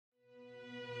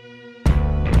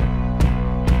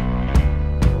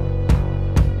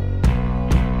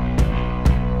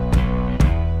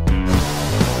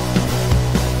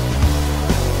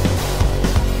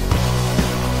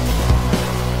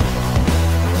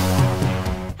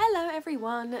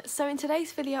everyone, so in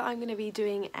today's video I'm going to be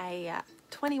doing a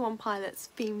 21 Pilots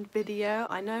themed video.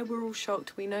 I know we're all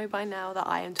shocked, we know by now that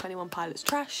I am 21 Pilots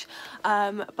trash,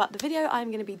 but the video I'm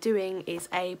going to be doing is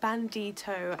a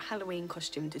Bandito Halloween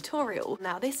costume tutorial.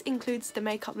 Now this includes the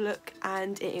makeup look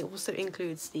and it also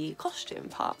includes the costume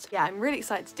part. Yeah, I'm really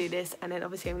excited to do this, and then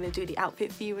obviously I'm going to do the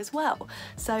outfit for you as well.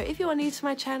 So if you are new to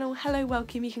my channel, hello,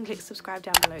 welcome, you can click subscribe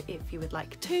down below if you would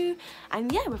like to,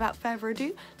 and yeah, without further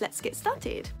ado, let's get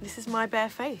started. This is my bare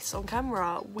face on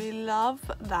camera, we love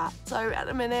that. So at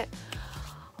the minute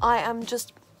I am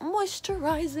just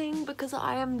moisturising because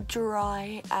I am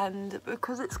dry and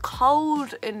because it's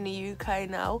cold in the UK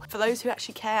now. For those who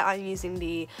actually care, I'm using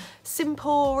the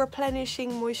Simple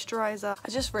Replenishing Moisturiser. I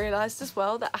just realised as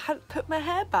well that I hadn't put my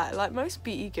hair back like most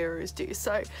beauty gurus do.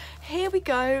 So here we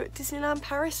go, Disneyland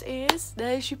Paris is,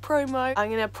 there's your promo. I'm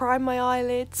going to prime my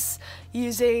eyelids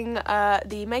using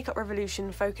the Makeup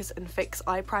Revolution Focus and Fix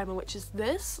Eye Primer, which is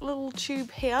this little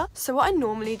tube here. So what I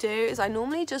normally do is I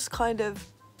normally just kind of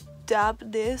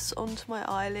dab this onto my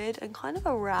eyelid and kind of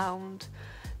around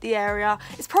the area.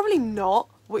 It's probably not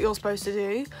what you're supposed to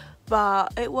do,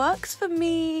 but it works for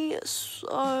me,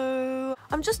 so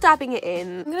I'm just dabbing it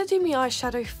in. I'm gonna do my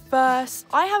eyeshadow first.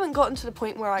 I haven't gotten to the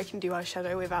point where I can do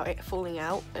eyeshadow without it falling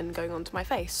out and going onto my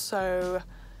face, so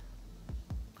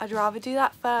I'd rather do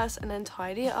that first and then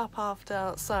tidy it up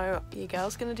after. So your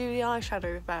girl's gonna do the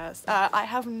eyeshadow first. I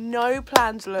have no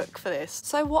planned look for this.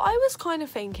 So what I was kind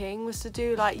of thinking was to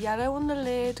do like yellow on the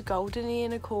lid, goldeny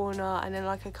in a corner, and then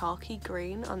like a khaki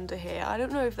green under here. I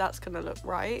don't know if that's gonna look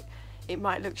right. It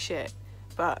might look shit,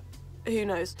 but who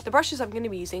knows. The brushes I'm going to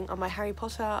be using are my Harry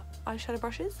Potter eyeshadow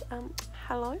brushes.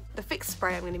 Hello. The fix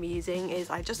spray I'm going to be using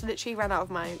is, I just literally ran out of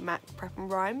my MAC Prep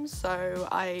and Rhyme, so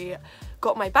I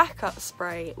got my backup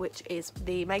spray, which is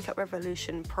the Makeup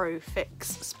Revolution Pro Fix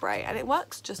spray, and it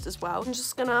works just as well. I'm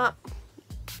just gonna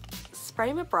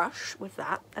spray my brush with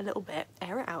that a little bit,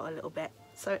 air it out a little bit,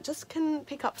 so it just can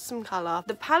pick up some colour.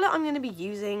 The palette I'm going to be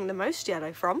using the most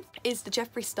yellow from is the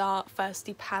Jeffree Star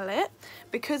Thirsty palette,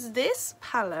 because this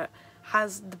palette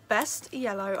has the best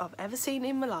yellow I've ever seen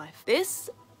in my life. This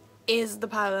is the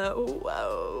palette.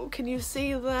 Whoa, can you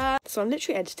see that? So I'm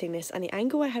literally editing this, and the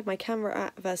angle I had my camera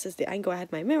at versus the angle I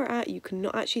had my mirror at, you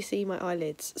cannot actually see my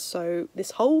eyelids, so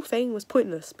this whole thing was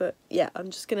pointless. But yeah,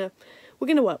 we're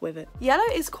gonna work with it.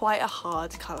 Yellow is quite a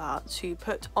hard colour to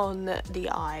put on the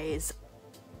eyes.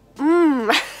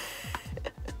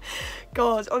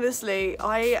 God, honestly,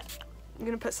 I'm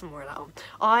gonna put some more of that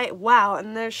on. Wow,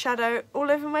 and there's shadow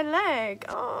all over my leg.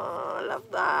 Oh, I love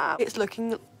that. It's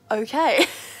looking okay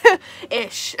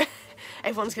ish.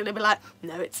 Everyone's gonna be like,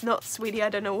 no it's not, sweetie, I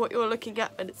don't know what you're looking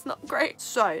at, but it's not great.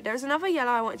 So there's another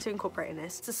yellow I wanted to incorporate in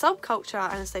this. It's a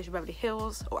Subculture Anastasia Beverly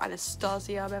Hills, or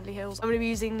Anastasia Beverly Hills. I'm gonna be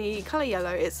using the colour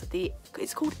yellow.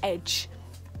 It's called Edge.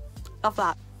 Love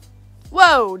that.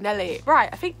 Whoa, Nelly. Right,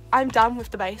 I think I'm done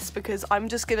with the base because I'm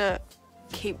just gonna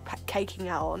keep caking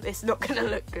out on. It's not gonna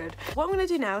look good. What I'm gonna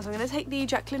do now is I'm gonna take the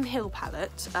Jaclyn Hill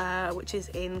palette, which is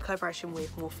in collaboration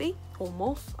with Morphe, or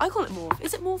Morph. I call it Morph.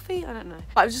 Is it Morphe? I don't know.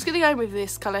 But I'm just gonna go with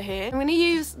this colour here. I'm gonna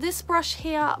use this brush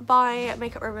here by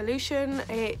Makeup Revolution.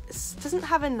 It doesn't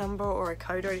have a number or a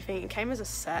code or anything. It came as a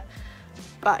set,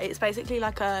 but it's basically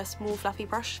like a small fluffy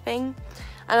brush thing.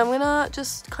 And I'm gonna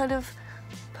just kind of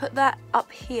put that up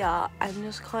here and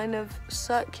just kind of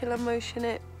circular motion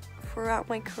it throughout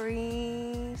my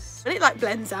crease. When it like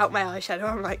blends out my eyeshadow,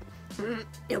 I'm like,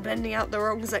 you're blending out the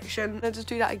wrong section. I'll just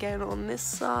do that again on this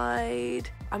side.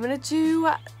 I'm gonna do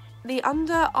the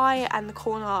under eye and the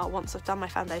corner once I've done my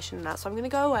foundation and that. So I'm gonna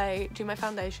go away, do my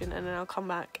foundation, and then I'll come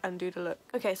back and do the look.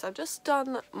 Okay, so I've just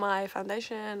done my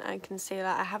foundation and concealer.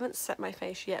 I haven't set my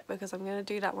face yet because I'm gonna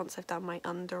do that once I've done my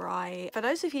under eye. For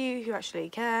those of you who actually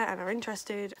care and are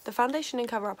interested, the foundation and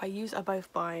cover up I use are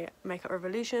both by Makeup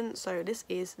Revolution. So this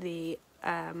is the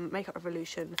Makeup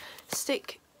Revolution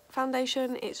stick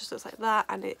foundation. It just looks like that,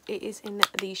 and it is in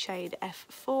the shade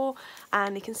F4,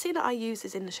 and the concealer I use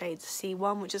is in the shade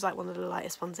C1, which is like one of the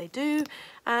lightest ones they do,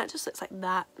 and it just looks like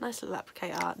that. Nice little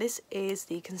applicator. This is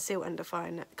the Conceal and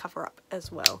Define cover up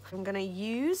as well. I'm going to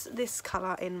use this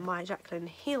colour in my Jaclyn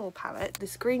Hill palette,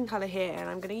 this green colour here, and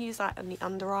I'm going to use that on the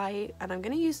under eye, and I'm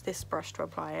going to use this brush to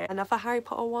apply it. Another Harry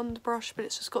Potter wand brush, but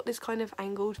it's just got this kind of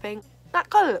angled thing. That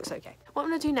kind of looks okay. What I'm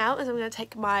going to do now is I'm going to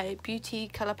take my Beauty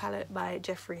Colour Palette by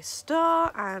Jeffree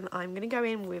Star, and I'm going to go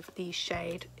in with the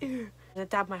shade, I'm going to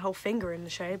dab my whole finger in the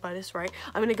shade by this rate.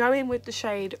 I'm going to go in with the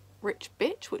shade Rich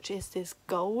Bitch, which is this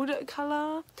gold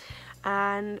colour,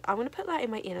 and I'm going to put that in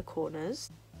my inner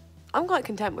corners. I'm quite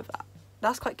content with that.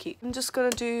 That's quite cute. I'm just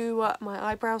gonna do my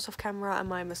eyebrows off camera and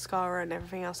my mascara and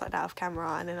everything else like that off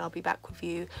camera, and then I'll be back with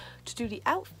you to do the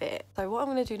outfit. So what I'm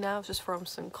gonna do now is just throw on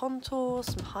some contour,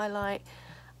 some highlight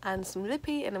and some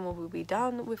lippy, and then we'll be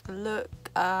done with the look.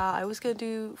 I was gonna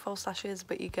do false lashes,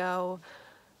 but your girl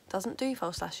doesn't do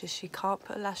false lashes. She can't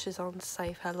put lashes on to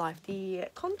save her life. The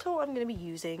contour I'm going to be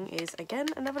using is, again,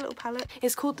 another little palette.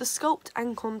 It's called the Sculpt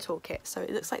and Contour Kit. So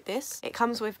it looks like this. It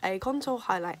comes with a contour,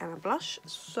 highlight and a blush.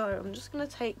 So I'm just going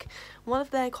to take one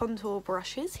of their contour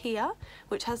brushes here,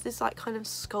 which has this like kind of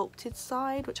sculpted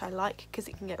side, which I like because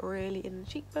it can get really in the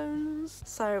cheekbones.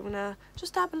 So I'm going to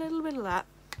just dab a little bit of that,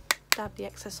 dab the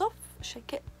excess off,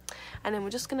 shake it, and then we're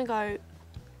just going to go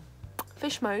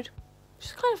fish mode.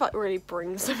 Just kind of like really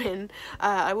brings them in.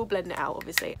 I will blend it out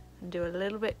obviously, and do a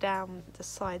little bit down the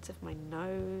sides of my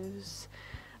nose,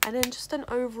 and then just an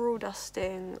overall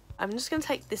dusting. I'm just going to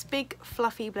take this big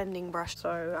fluffy blending brush,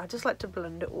 so I just like to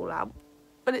blend it all out,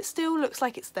 but it still looks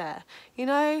like it's there, you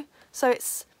know, so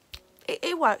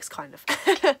it works kind of.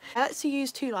 I like to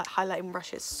use two like highlighting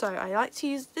brushes, so I like to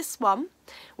use this one,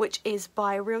 which is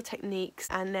by Real Techniques,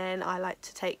 and then I like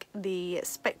to take the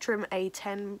Spectrum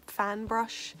A10 fan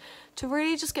brush to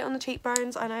really just get on the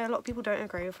cheekbones. I know a lot of people don't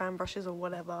agree with fan brushes or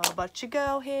whatever, but your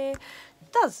girl here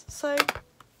does, so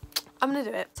I'm going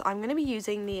to do it. So I'm going to be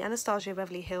using the Anastasia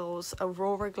Beverly Hills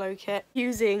Aurora Glow Kit,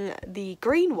 using the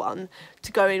green one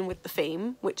to go in with the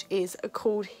theme, which is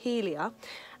called Helia,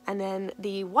 and then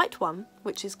the white one,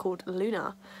 which is called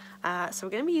Luna. So we're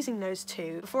going to be using those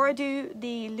two. Before I do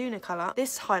the Luna colour,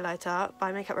 this highlighter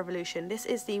by Makeup Revolution, this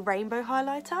is the rainbow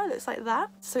highlighter. It looks like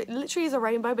that. So it literally is a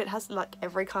rainbow, but it has like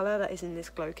every colour that is in this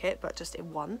glow kit, but just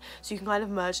in one. So you can kind of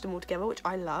merge them all together, which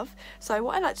I love. So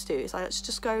what I like to do is I like to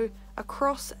just go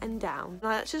across and down.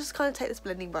 And I like to just kind of take this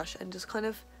blending brush and just kind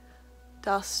of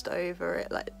dust over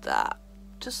it like that,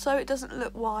 just so it doesn't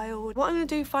look wild. What I'm going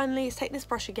to do finally is take this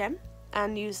brush again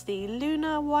and use the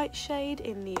Luna white shade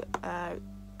in the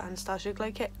Anastasia Glow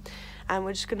Kit, and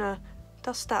we're just gonna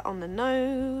dust that on the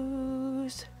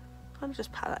nose, kind of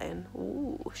just pat that in.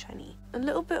 Ooh, shiny. A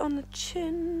little bit on the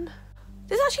chin.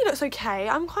 This actually looks okay.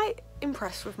 I'm quite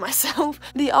impressed with myself.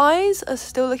 The eyes are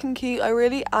still looking cute. I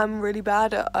really am really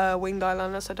bad at winged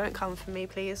eyeliner, so don't come for me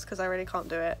please, because I really can't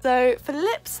do it. So for the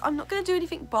lips, I'm not going to do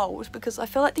anything bold because I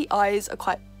feel like the eyes are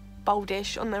quite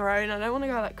boldish on their own. I don't want to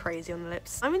go like crazy on the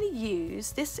lips. I'm going to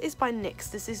use, this is by NYX,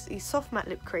 this is the Soft Matte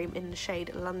Lip Cream in the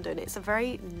shade London. It's a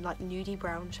very like nudie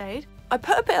brown shade. I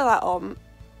put a bit of that on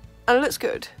and it looks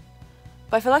good,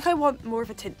 but I feel like I want more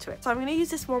of a tint to it. So I'm going to use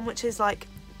this one, which is like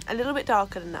a little bit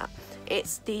darker than that.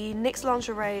 It's the NYX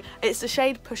Lingerie. It's the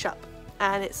shade Push Up,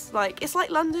 and it's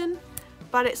like London,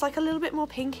 but it's like a little bit more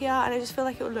pinkier, and I just feel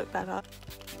like it would look better.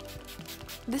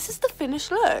 This is the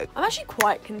finished look. I'm actually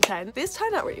quite content. This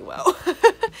turned out really well.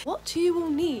 What you will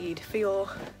need for your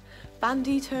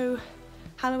Bandito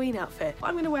Halloween outfit. What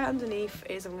I'm going to wear underneath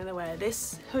is I'm going to wear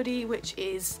this hoodie, which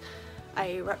is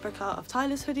a replica of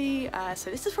Tyler's hoodie. So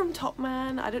this is from Top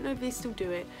Man. I don't know if they still do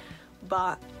it,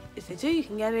 but if they do, you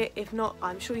can get it. If not,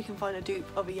 I'm sure you can find a dupe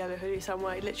of a yellow hoodie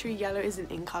somewhere. Literally, yellow isn't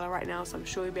in colour right now, so I'm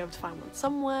sure you'll be able to find one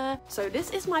somewhere. So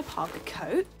this is my parka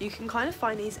coat. You can kind of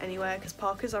find these anywhere because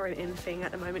parkas are an in thing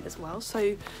at the moment as well.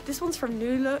 So this one's from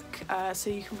New Look, so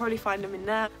you can probably find them in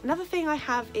there. Another thing I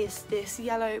have is this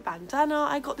yellow bandana.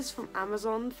 I got this from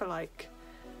Amazon for like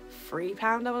 £3,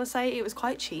 I want to say. It was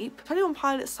quite cheap. 21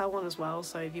 Pilots sell one as well,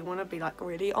 so if you want to be like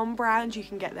really on brand, you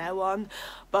can get their one.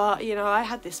 But you know, I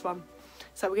had this one,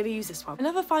 so we're going to use this one.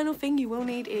 Another final thing you will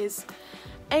need is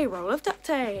a roll of duct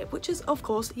tape, which is of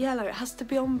course yellow. It has to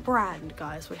be on brand,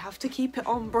 guys. We have to keep it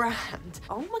on brand.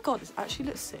 Oh my god, this actually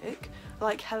looks sick.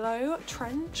 Like, hello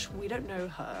Trench, we don't know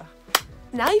her.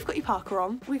 Now you've got your parka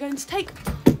on, we're going to take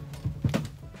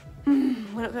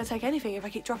we're not going to take anything if I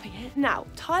keep dropping it. Now,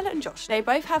 Tyler and Josh, they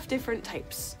both have different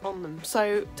tapes on them.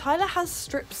 So Tyler has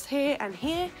strips here and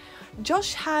here.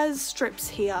 Josh has strips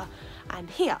here and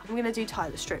here. I'm going to do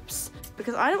Tyler strips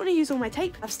because I don't want to use all my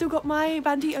tape. I've still got my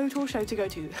Bandito tour show to go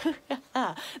to.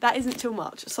 That isn't till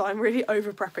March, so I'm really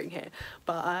over prepping here.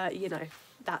 But, you know,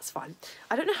 that's fine.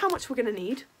 I don't know how much we're going to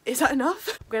need. Is that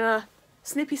enough? I'm going to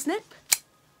snippy snip.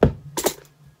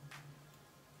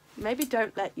 Maybe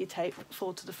don't let your tape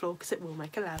fall to the floor because it will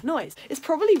make a loud noise. It's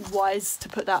probably wise to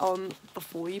put that on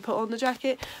before you put on the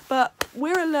jacket, but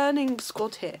we're a learning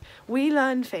squad here. We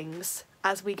learn things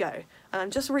as we go, and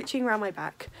I'm just reaching around my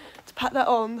back to pat that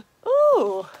on.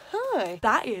 Oh, hi.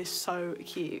 That is so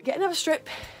cute. Get another strip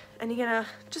and you're gonna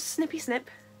just snippy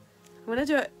snip. I'm gonna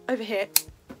do it over here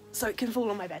so it can fall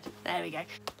on my bed. There we go.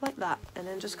 Like that, and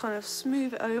then just kind of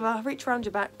smooth it over, reach around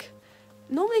your back,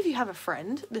 Normally if you have a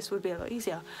friend, this would be a lot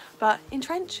easier, but in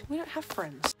trench, we don't have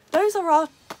friends. Those are our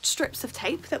strips of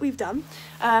tape that we've done.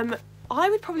 I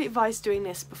would probably advise doing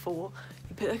this before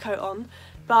you put the coat on,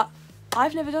 but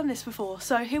I've never done this before,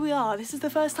 so here we are. This is the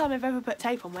first time I've ever put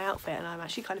tape on my outfit, and I'm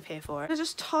actually kind of here for it. I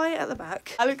just tie it at the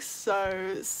back. I look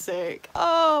so sick.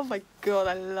 Oh my god,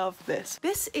 I love this.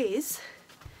 This is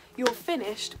your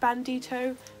finished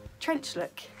Bandito trench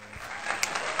look.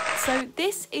 So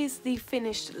this is the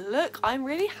finished look. I'm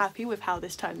really happy with how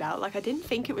this turned out. Like, I didn't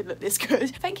think it would look this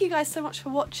good. Thank you guys so much for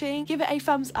watching. Give it a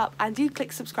thumbs up and do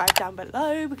click subscribe down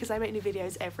below because I make new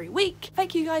videos every week.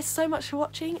 Thank you guys so much for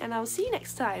watching, and I'll see you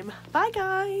next time. Bye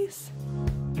guys.